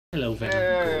Hello,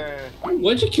 Venom.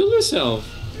 Why'd you kill yourself?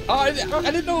 Oh, I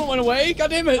didn't know it went away. God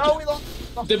damn it! Oh, we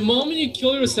lost. The moment you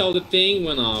kill yourself, the thing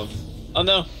went off. Oh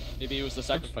no. Maybe it was the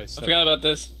sacrifice. I forgot about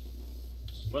this.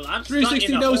 Well, I'm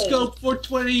 360 no scope,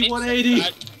 420, 180.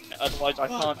 Otherwise, I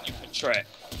can't do the trick.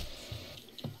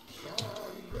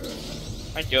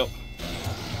 Thank you.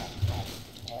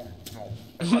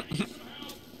 I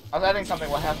was adding something.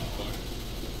 What happened?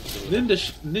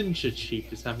 Ninja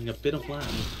Chief is having a bit of lag.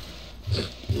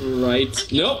 Right.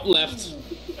 Nope, left.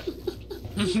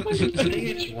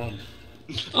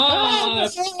 Oh,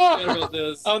 about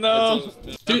this. Oh no.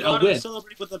 Dude, I win.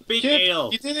 Celebrate with a big Kip, ale.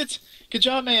 you did it. Good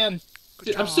job, man.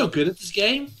 Dude, I'm so good at this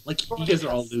game. Like, you guys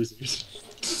are all losers.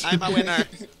 I'm a winner.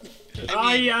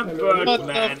 I am What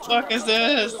Birdman. the fuck is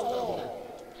this?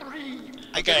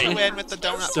 I get to win with the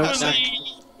donut So pasta.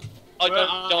 I Where don't.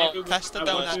 are everyone? Pass the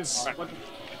I want donuts. to-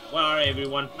 Where are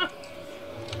everyone?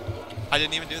 I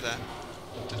didn't even do that.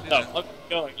 Didn't do No, that. I'm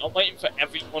going. I'm waiting for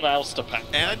everyone else to pack.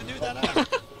 And I didn't do that either.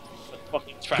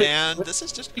 Fucking track. And this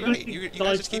is just great. You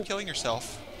guys just keep killing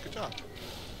yourself. Good job.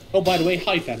 Oh, by the way,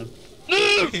 hi, Venom.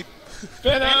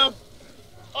 Venom!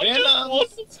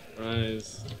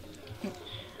 Surprise.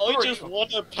 I just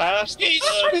want to pass the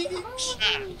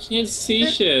Can't see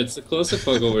shit. It's a close-up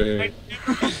over here.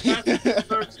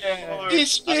 He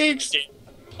speaks!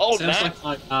 Oh, Sounds man!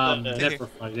 like never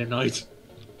Friday night.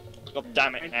 God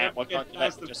damn it, now. Why can't you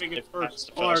let me just live past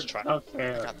the first track? I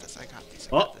got this. I got this.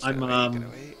 Oh, I got this.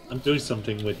 I'm doing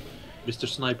something with Mr.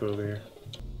 Sniper over here.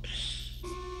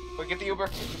 Wait, get the Uber.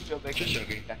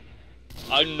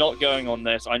 I'm not going on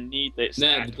this. I need this. Nah,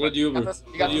 act. good You got Uber. this.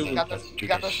 You got this. You got this. You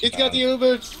got this. It's got the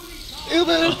Uber!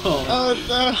 Uber!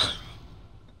 Oh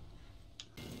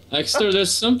no! Exetar,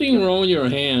 there's something wrong with your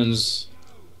hands.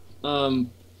 Can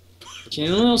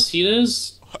anyone else see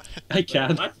this? I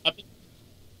can. Wait,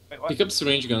 what? Pick up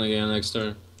syringe gun again,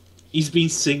 Exetar. He's been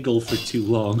single for too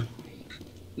long.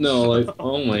 No, like,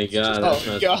 oh my god. That's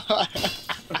Oh not... god!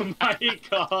 Oh my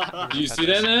god. Do you see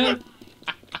that, Nat?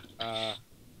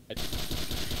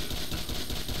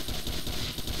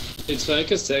 It's like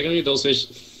a secondly, those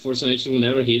Force Nations will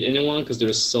never hit anyone because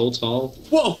they're so tall.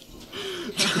 Whoa!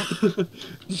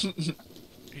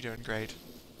 You're doing great.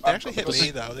 They actually hit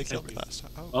me though. They killed me last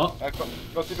time. Oh. Oh,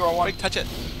 Go through door one. Wait, touch it.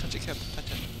 Touch it, Kip. Touch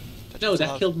it. Touch it no, with that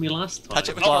love. killed me last time. Touch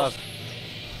it with love.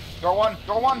 Door one.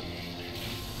 Door one.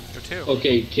 Go two.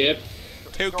 Okay, Kip.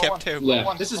 Two, Door Kip, one. two. Door Left.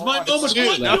 one. This is Door my one. moment.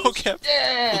 Dude, No, Kip.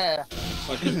 Yeah.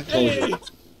 Fucking told you.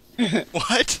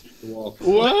 What? Walk.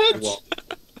 What? Walk.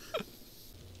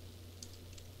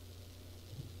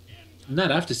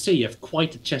 Nat, I have to say, you have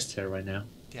quite a chest hair right now.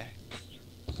 Yeah.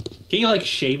 Can you, like,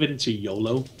 shave it into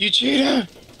YOLO? You cheater!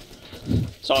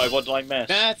 Sorry, what did I miss?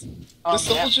 Matt! The Yeah.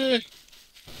 soldier!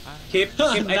 Kip,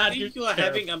 Not I think you are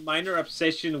terrible. having a minor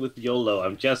obsession with YOLO,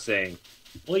 I'm just saying.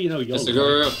 Well, you know YOLO. Let's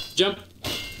go up. Jump.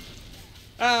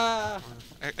 Ah!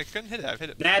 I couldn't hit it. I've hit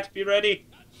it. Nat, be ready.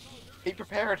 Be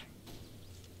prepared.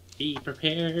 Be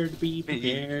prepared, be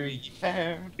prepared.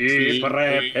 Prepared. Be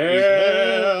prepared.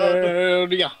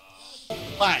 Yeah.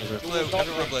 Fine. Blue.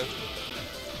 Everyone blue.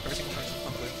 Every single person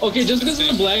on blue. Okay, just because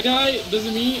I'm a black guy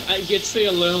doesn't mean I get to stay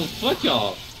alone. Fuck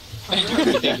y'all.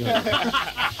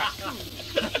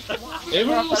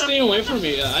 Everyone was staying away from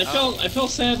me. I felt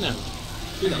sad now.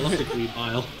 Dude, I love the green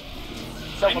mile.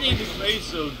 I need to say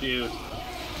so, dude.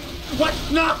 What?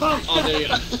 No! Oh, there you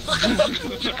go.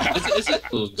 Is it?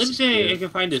 Let me see if I can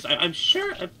find this. I'm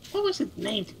sure. What was it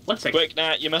named? One second. Quick,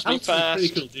 Nat, you must be That's a pretty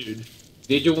fast. cool dude.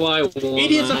 Did you why?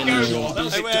 Idiots of Caragol. That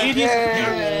was I it. win.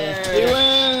 Idiots of He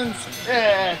Yeah. wins!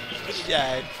 Yeah.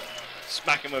 Yay.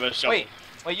 Smack him with a shovel.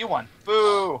 Wait, you won.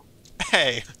 Boo.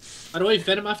 Hey. By the way,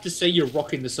 Venom, I have to say you're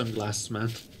rocking the sunglasses, man.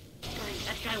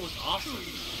 That guy was awesome.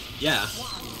 Yeah.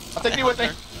 I'll take you with me.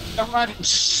 Never mind.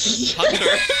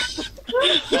 Hunter.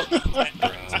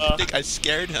 I think I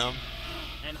scared him.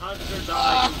 And Hunter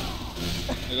died.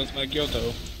 That's my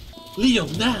Kyoto. Leo,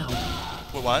 now!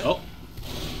 Wait, what? Oh.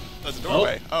 That's a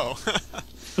doorway. Oh.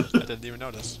 I didn't even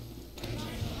notice.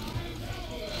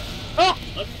 Look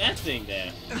at that thing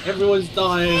there. Everyone's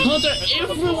dying. Hunter,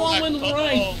 everyone went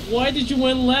right. Why did you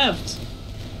went left?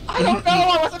 I don't know.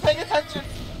 I wasn't paying attention.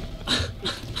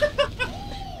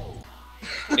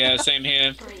 Yeah, same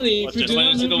here. If you just do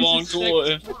went not into the move, wrong you door.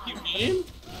 game?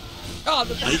 Oh,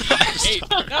 the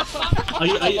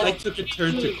I took a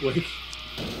turn too quick.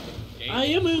 I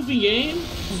am moving game.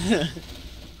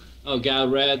 Oh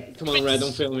god, Red. Come on, Red,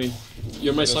 don't fail me.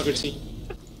 You're my soccer team.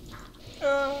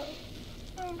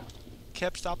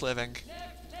 Kip, stop living.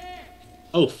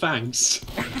 Oh, thanks.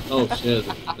 Oh shit,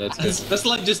 that's good. That's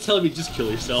like just telling me just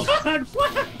kill yourself.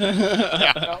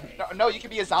 No, you can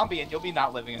be a zombie and you'll be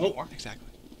not living anymore. Exactly.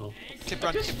 Kip,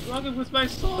 run, Kip. Running with my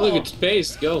soul. Look, it's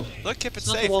space. Go. Look, Kip, it's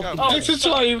Not safe. the Go. walking Oh, it's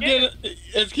trying. You get it.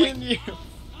 It's getting you.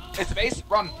 It's space.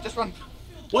 Run. Just run.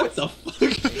 What the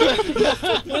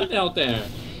fuck? What out there?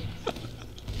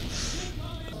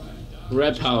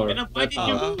 Red power. Venom, why Red did you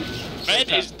power. move?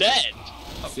 Red is dead.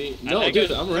 See, I no, think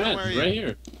dude, it- I'm Venom, red. where are you? Right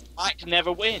here. Mike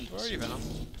never wins. Where are you, Venom?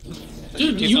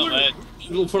 Dude, He's you not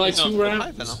were for like He's 2 not- Hi,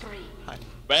 rounds. Venom. Hi.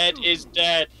 Red is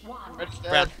dead. Red's dead.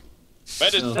 Brown.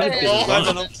 Red is No. dead. Hi,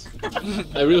 Venom.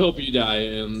 I really hope you die.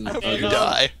 I hope you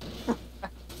die.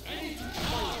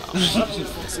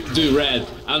 Dude, red.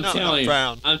 I'm No, telling you.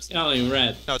 brown. I'm telling you,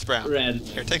 red. No, it's brown. Red.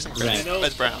 Here, take some Red. credit.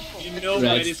 It's brown. You know Red.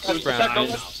 Red is going to Brown. die.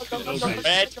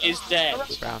 Red is dead.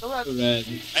 It's brown. Red.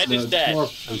 Red is dead. More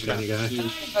kind of guy.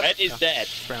 Dude, Red is dead.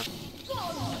 It's brown.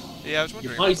 Yeah, I was You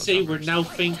wondering. might about say those we're numbers. now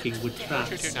thinking with traps.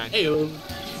 229. Ayo.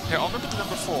 Here, I'll remember the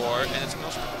number 4, and it's something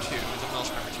else number 2, and something else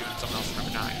number 2, and something else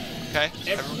number 9. Okay?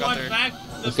 Everyone got Everyone their... back. to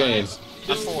the Okay. side.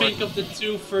 Just four. think of the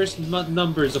 2 first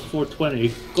numbers of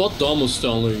 420. God damn it,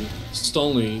 Stanley.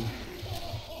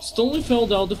 Stanley fell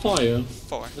down the fire.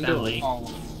 4. Stanley.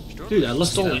 Oh. Dude, I love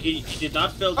Stanley. He did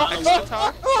not fill down.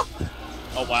 Exitar.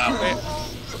 Oh wow.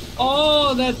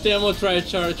 Oh, that demo tried to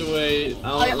charge away.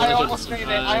 I almost made it.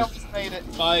 I almost made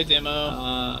it. Bye, demo.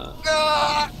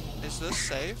 Ah! Is this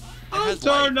safe? It Oh has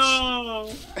lights. no!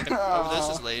 Oh, this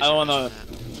is laser. I wanna-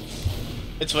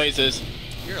 isn't It's lasers. it?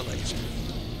 You're a laser.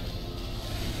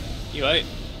 You right?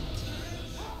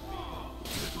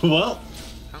 Well,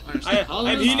 I don't understand. I'm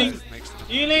how healing. five makes them-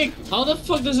 Healing! How the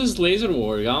fuck does this laser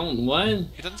work? I don't. What?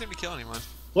 It doesn't seem to kill anyone.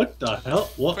 what the hell?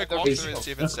 What? Quick, walk through and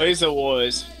see if it's safe. Laser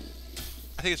wars.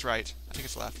 I think it's right. I think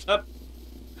it's left. God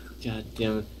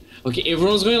damn it. Okay,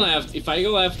 everyone's going left. If I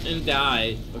go left and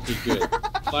die, okay, good.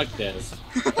 Fuck this.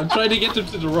 I'm trying to get them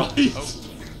to the right. Oh.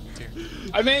 Dear.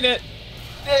 I made it.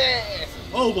 Yeah.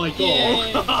 Oh my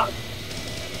god.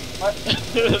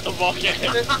 The rocket.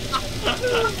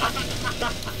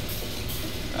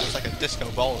 That's like a disco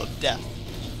ball of death.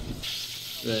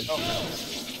 Red.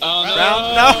 Oh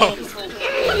Brown, no!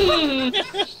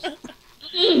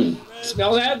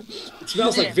 Smell that? It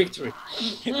smells like victory.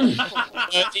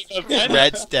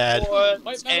 Red's dead.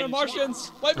 White men are Martians.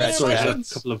 White men men are Sorry, I had a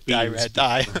Martians. couple of Die, beans. Red,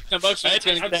 die. Red is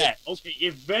dead. Okay,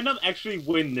 if Venom actually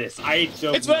win this, I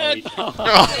don't It's know. red.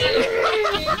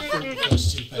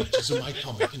 First 2 pages of my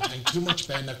comic contain too much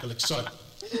bare knuckle excitement.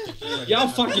 Y'all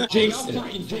fucking jinxed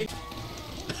it.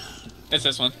 It's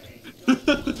this one.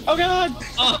 Oh god!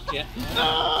 Oh, yeah.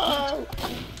 No!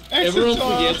 Everyone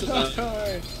Exitar!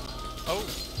 forgets Oh.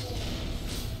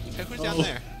 Hey, who's down Oh.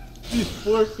 there? These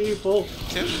poor people.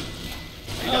 Tim?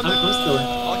 I'm still.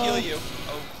 I'll heal you.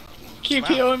 Oh. Keep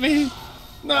Wow. healing me.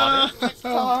 No!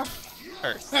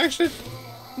 Earth. Exit.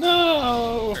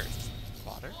 No! Earth.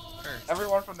 Water. Earth.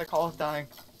 Everyone from the call is dying.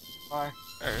 Bye.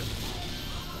 Earth.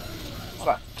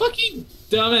 Fucking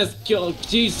dumbass kill.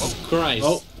 Jesus Christ.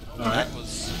 Oh. That Alright.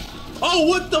 was... Oh,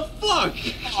 what the fuck?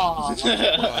 Aw.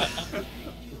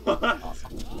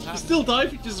 You still die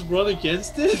if you just run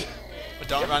against it? But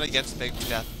don't run against big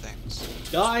death things.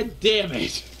 God damn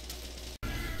it.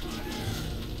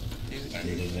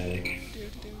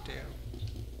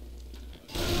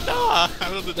 Ah! How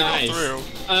did it go Nice. through?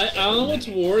 I don't know what's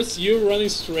worse, you running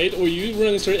straight or you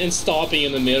running straight and stopping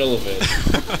in the middle of it.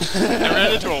 I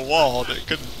ran into a wall that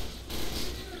couldn't...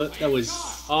 But that was.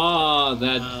 Ah,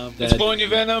 that. It's pulling you,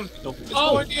 Venom. It's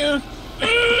pulling you.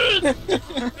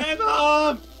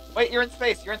 Venom! Wait, you're in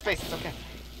space. You're in space. It's okay.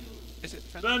 Is it...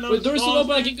 Venom! Wait, door's still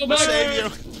open, I can go back. Save you!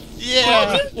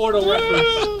 Yeah! Portal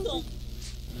reference.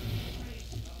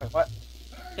 Wait, what?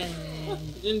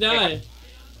 Didn't die.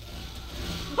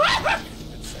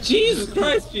 Jesus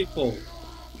Christ, people.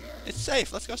 It's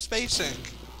safe. Let's go spacing.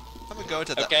 I'm gonna go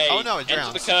to the... Okay, Oh no, it enter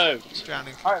drowns. the code. It's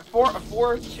drowning. Alright,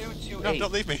 4228. No,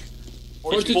 don't leave me. It's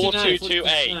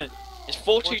 4228. It's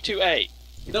 4228.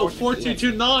 No,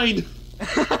 4229.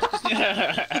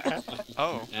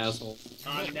 Oh. Asshole.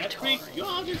 On Netflix, you're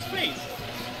on your space.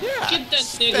 Yeah. Get that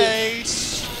nigga.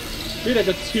 Space. Dude, I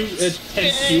got 10 cubes.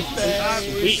 Sweet.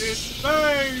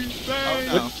 Space! Oh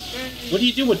no. What do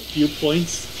you do with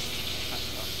viewpoints?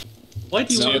 Why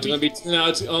do you No, want it's to gonna be. No,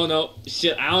 it's. Oh no.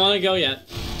 Shit, I don't wanna go yet.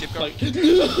 Keep going.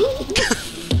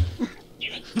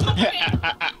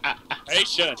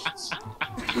 Patience.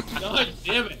 God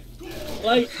damn it.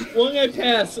 Like, one guy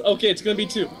pass. Okay, it's gonna be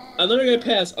 2. Another guy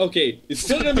pass. Okay, it's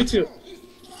still gonna be 2.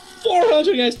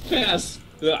 400 guys pass.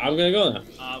 I'm gonna go now.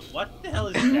 What the hell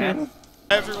is that?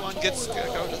 Everyone gets to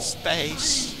go to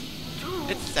space.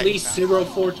 It's safe. Please,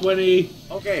 0420.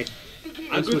 Okay,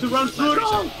 I'm going to run through it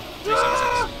all!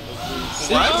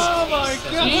 What? Oh my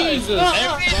god! Jesus.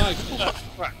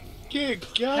 Fuck. Good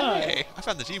guy. Hey, I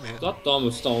found the G-Man. Stop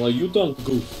dumb Stoller, you dumb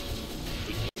goof.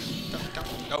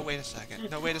 No, wait a second.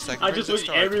 No, wait a second. I Where just does it wish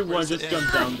start? everyone Where's it just end?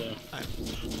 jumped down there.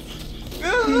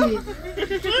 No!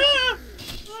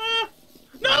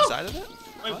 Inside of it?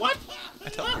 Wait, what? I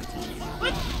teleported.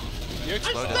 What? You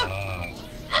exploded.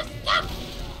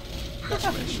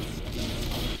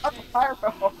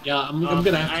 Fireball. Yeah, I'm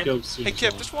gonna have to go soon. Hey,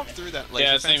 Kip, just walk through that laser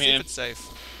Yeah, fence, same see here. if it's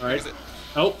safe. Alright. Is it-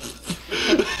 Oh.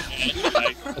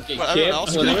 Okay, Well, Kip, everyone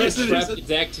else whenever is- the trap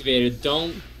is activated,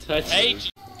 don't touch it.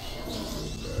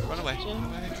 Run away. Run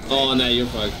away. Oh, no, you're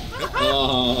fucked.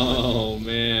 Oh,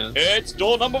 man. It's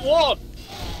door number 1!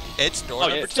 It's door Oh,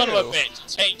 number you 2. son of a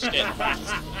bitch! Changed it.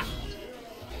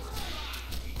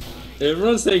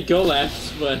 Everyone say go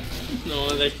left, but no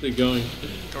one's actually going.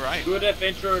 Go right. Good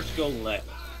adventurers go left.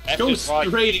 Go F is right.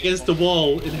 straight against the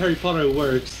wall. In Harry Potter it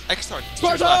works. Exitar.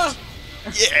 Sparta!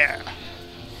 Yeah!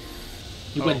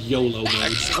 You went YOLO mode.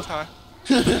 Exitar.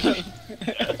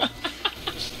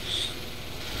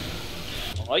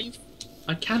 Are you?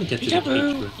 I can't get to the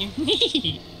picture.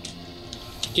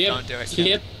 Kip, Don't do it,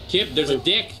 Kip. Kip, there's a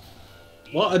dick.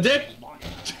 What, a dick?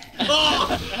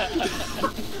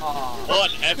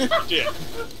 What F did?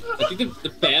 I think the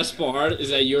best part is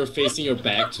that you're facing your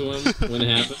back to him when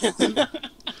it happens.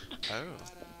 Oh.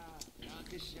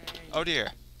 Oh dear.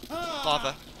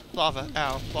 Lava. Lava.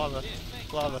 Ow. Lava.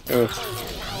 Lava.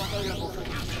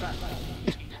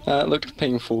 That looked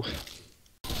painful.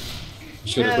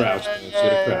 Should've crouched. man,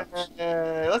 Should've crouched.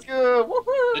 Let's go.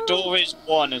 Woohoo! The door is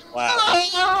 1 as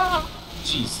well.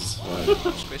 Jesus.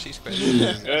 Squishy,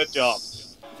 squishy. Good job.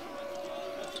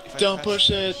 If I Don't press- push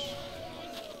it.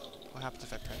 What happens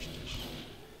if I press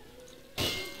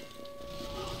it?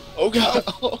 Oh god.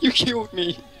 You killed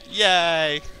me.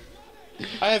 Yay!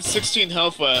 I have 16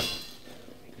 health left.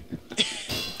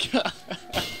 God.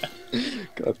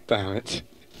 God damn it.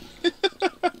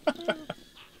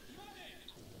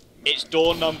 It's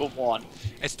door number 1.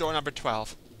 It's door number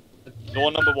 12.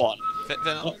 Door number 1.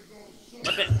 Venom.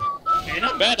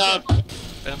 Venom? Venom!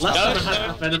 Venom's Last No, time I no,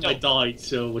 had Venom, I don't. died,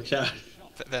 so watch out.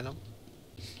 Venom.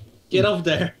 Get up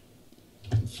there.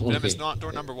 Venom is Okay. not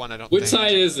door number 1, I don't Which think.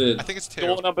 side is it? I think it's 2.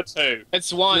 Door number 2.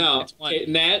 It's 1. No, It's 1. okay,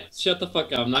 Nat, shut the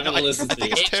fuck up. I'm not No, gonna I listen to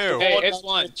think you. it's 2. Hey, Door it's number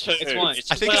 1. 2. It's 1.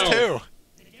 I think it's 2.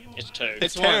 It's 2.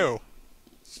 It's one.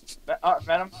 2.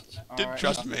 Venom. Didn't Alright.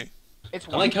 trust me. It's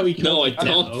I like how he No, I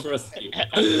killed don't Venom. trust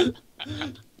you.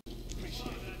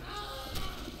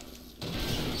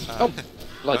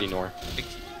 Bloody Nor.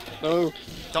 No.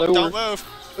 Don't Lower. move!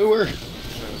 Lower.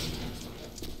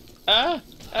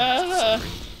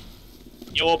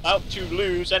 You're about to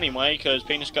lose anyway, because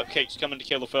Penis Cupcake's coming to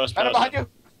kill the first Venom person. behind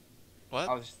you. What?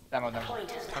 I was just demoing them.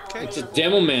 Cupcake? It's a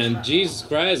demo man. Jesus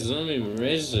Christ, don't be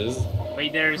racist.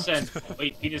 Wait, there it says.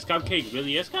 Wait, Penis Cupcake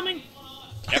really is coming?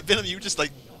 Venom, you just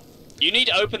like. You need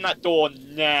to open that door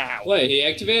now. Wait, he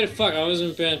activated? Fuck, I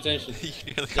wasn't paying attention. You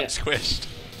nearly got Yeah. squished.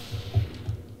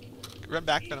 Run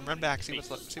back, Venom, run back. See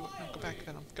what's left. See what. No, go back,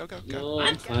 Venom. Go, go, go. No,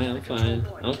 I'm fine, I'm fine.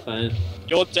 I'm fine.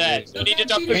 You're dead. You need to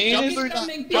jump through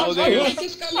that. Oh, there you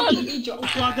go. Oh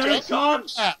god, there it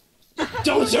comes!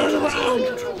 Don't turn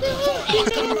around!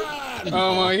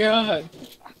 Oh my god.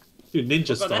 Dude,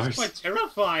 ninja Oh god, that's stars. quite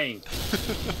terrifying.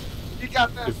 You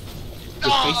got this. Your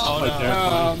face is quite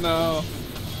terrifying. no.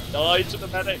 Die to the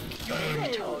medic.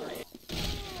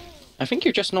 I think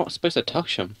you're just not supposed to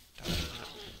touch him.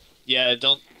 Yeah,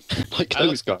 don't. Like I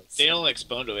those guys. They don't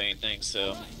explode to anything,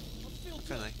 so.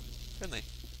 Friendly. Friendly.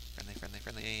 Friendly, friendly,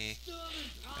 friendly.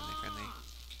 Friendly, friendly.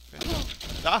 Friendly.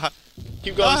 Ah!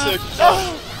 Keep going,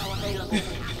 Ah!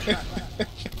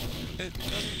 Six.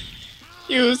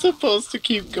 You were supposed to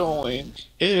keep going.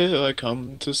 Here I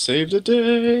come to save the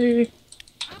day.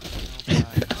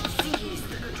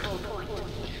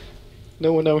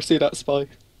 No one else see that spy.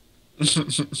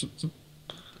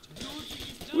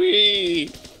 Wee.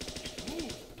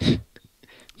 I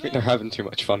think they're having too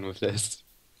much fun with this.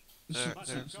 They're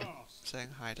saying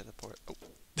hi to the port.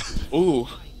 Oh. Ooh.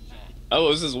 I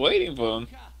was just waiting for him.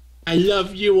 I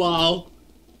love you all.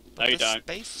 No, you The don't.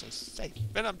 space is safe.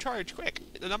 Venom, charge, quick!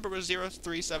 The number was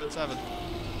 0377.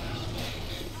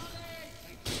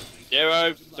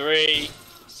 0, 3,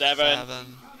 7,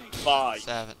 5.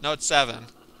 7. No, it's 7.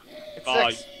 It's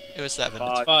 5. 6. It was 7.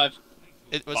 5. 5.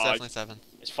 It was 5. definitely 7.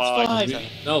 It's 5. 5. 7.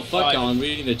 No, fuck Fine. y'all, I'm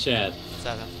reading the chat.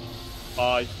 7.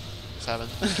 5. 7.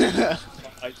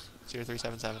 5.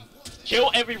 0377.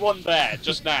 Kill everyone there,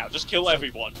 just now. Just kill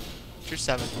everyone. You're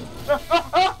 7.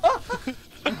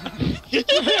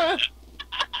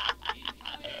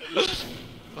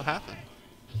 What happened?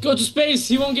 Go to space,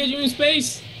 he won't get you in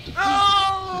space!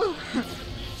 No!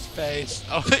 Space.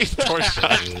 Oh, they torch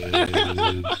shot.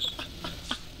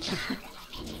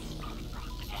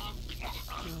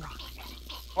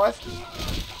 What?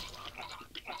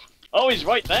 Oh, he's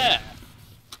right there.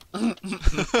 And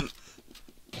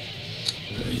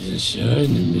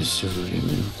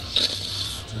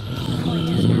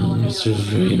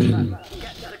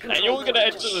you're gonna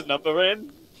enter the number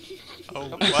in? Oh,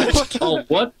 what? Oh,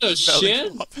 what the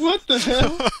shit? What the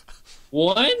hell?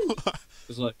 One?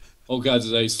 It's like, oh god,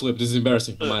 I slipped. This is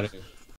embarrassing. I'm out of here.